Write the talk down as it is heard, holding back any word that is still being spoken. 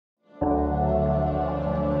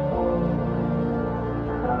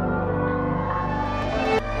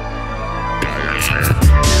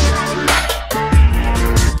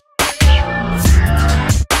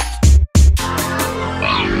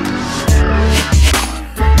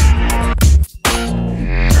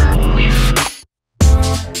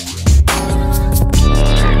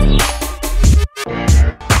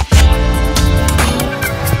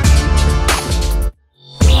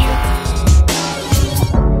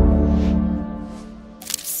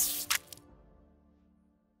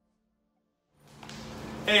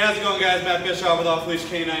Hey, how's it going, guys? Matt Bischoff with Off-Leash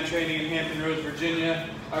Canine Training in Hampton, Virginia.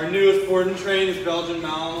 Our newest board and train is Belgian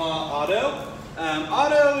Malinois Otto.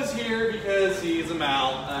 Otto is here because he's a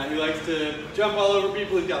Mal. He likes to jump all over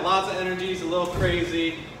people. He's got lots of energy. He's a little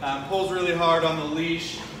crazy. Pulls really hard on the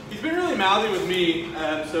leash. He's been really mouthy with me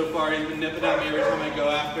so far. He's been nipping at me every time I go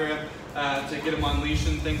after him to get him on leash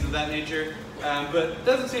and things of that nature. But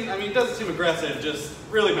doesn't seem, he doesn't seem aggressive. Just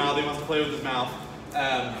really mouthy. Wants to play with his mouth.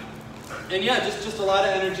 And yeah, just a lot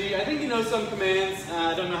of energy. I think he knows some commands.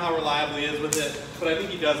 I don't know how reliable he is with it, but I think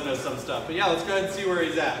he does know some stuff. But yeah, let's go ahead and see where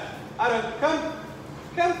he's at. Otto, come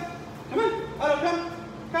on. Otto,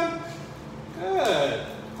 come. Good.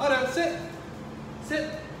 Otto, sit.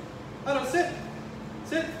 Otto, sit.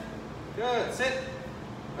 Good, sit.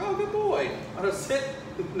 Oh, good boy. Otto, sit.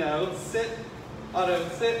 No, sit. Otto,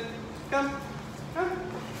 sit. Come.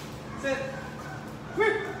 Sit. Come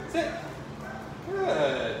here, sit.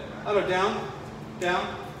 Good. Otto, down. Otto,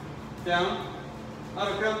 come.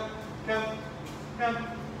 Otto, come.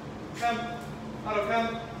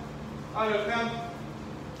 Otto,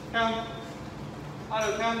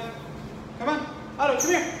 come. Come on. Otto,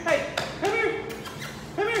 come here. Hey, come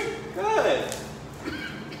here. Good.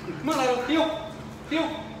 Come on, Otto, heel.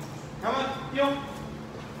 Come on, heel.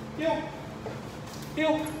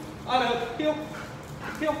 Otto, heel.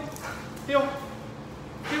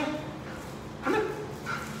 Come on.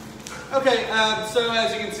 Okay, so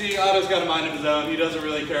as you can see, Otto's got a mind of his own. He doesn't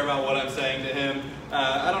really care about what I'm saying to him.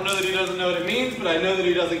 I don't know that he doesn't know what it means, but I know that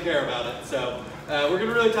he doesn't care about it. So we're going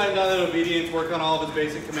to really tighten down that obedience, work on all of his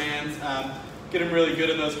basic commands, get him really good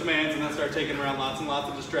in those commands, and then start taking around lots and lots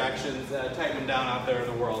of distractions, tighten him down out there in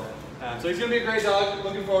the world. So he's going to be a great dog.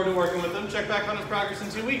 Looking forward to working with him. Check back on his progress in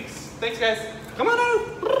 2 weeks. Thanks, guys. Come on,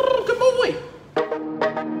 Otto. Good boy.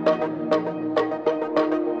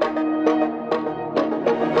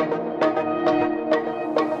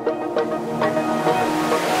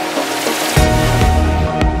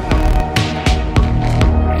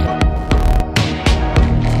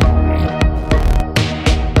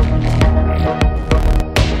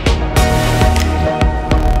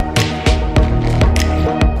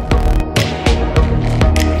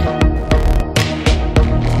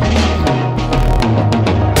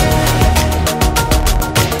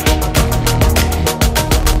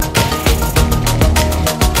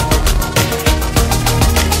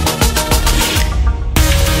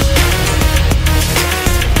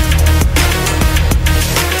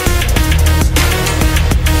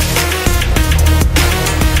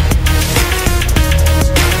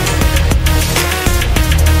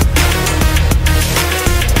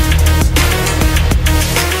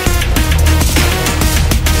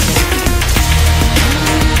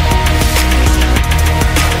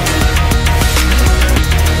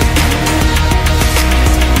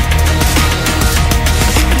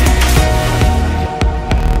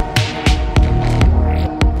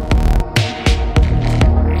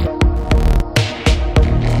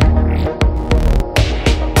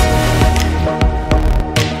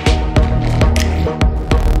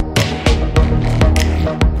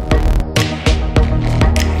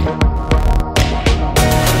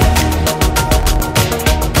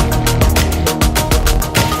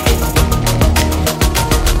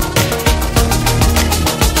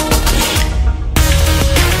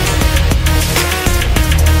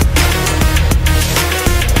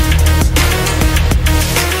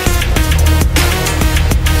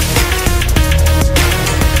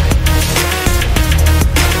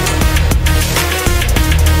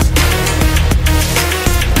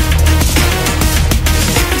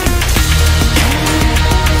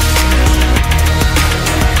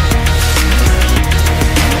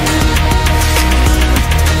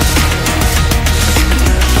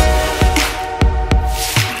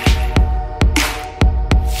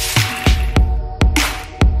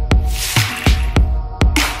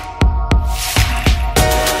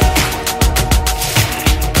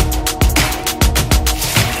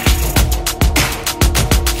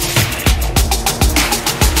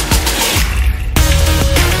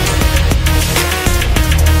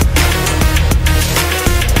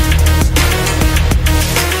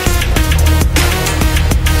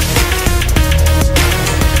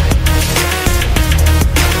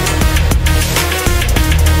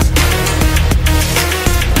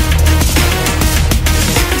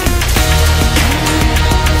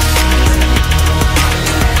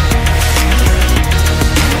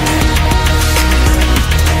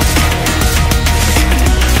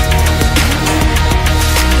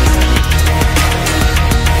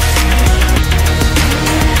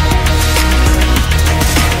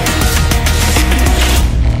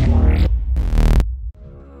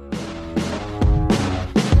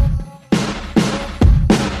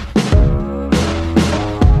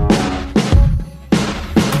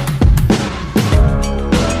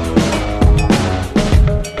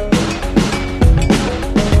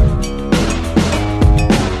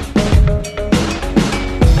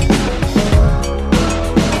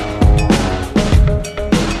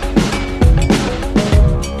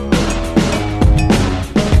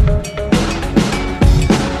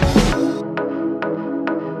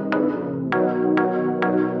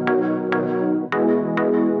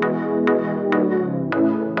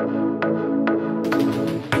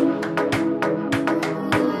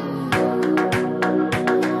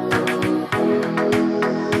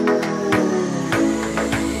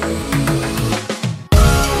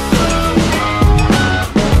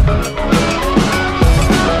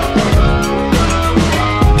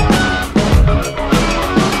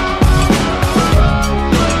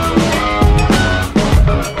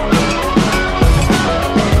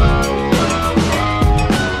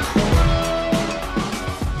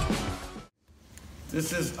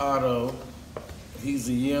 he's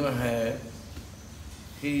a year and a half.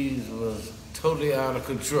 He was totally out of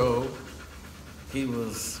control. He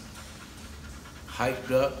was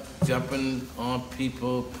hyped up, jumping on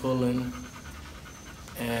people, pulling,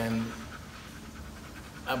 and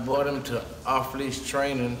I brought him to off-leash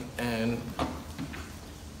training, and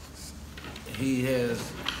he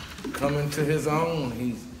has come into his own.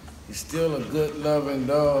 He's still a good, loving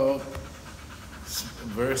dog, a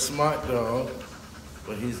very smart dog,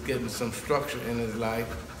 but he's getting some structure in his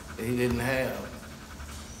life that he didn't have.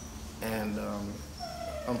 And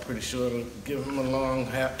I'm pretty sure it'll give him a long,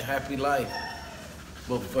 happy life.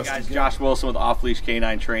 Both of us Guys, together. Josh Wilson with Off-Leash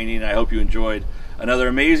Canine Training. I hope you enjoyed another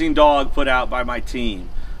amazing dog put out by my team.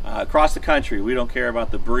 Across the country, we don't care about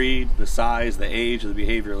the breed, the size, the age, or the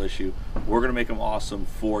behavioral issue. We're going to make them awesome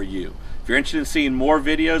for you. If you're interested in seeing more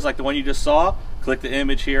videos like the one you just saw, click the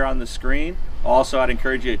image here on the screen. Also, I'd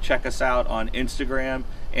encourage you to check us out on Instagram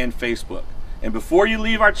and Facebook. And before you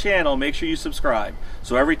leave our channel, make sure you subscribe.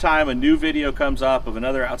 So every time a new video comes up of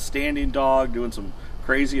another outstanding dog doing some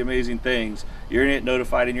crazy, amazing things, you're going to get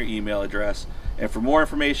notified in your email address. And for more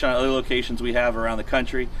information on other locations we have around the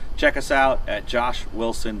country, check us out at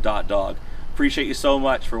joshwilson.dog. Appreciate you so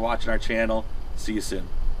much for watching our channel. See you soon.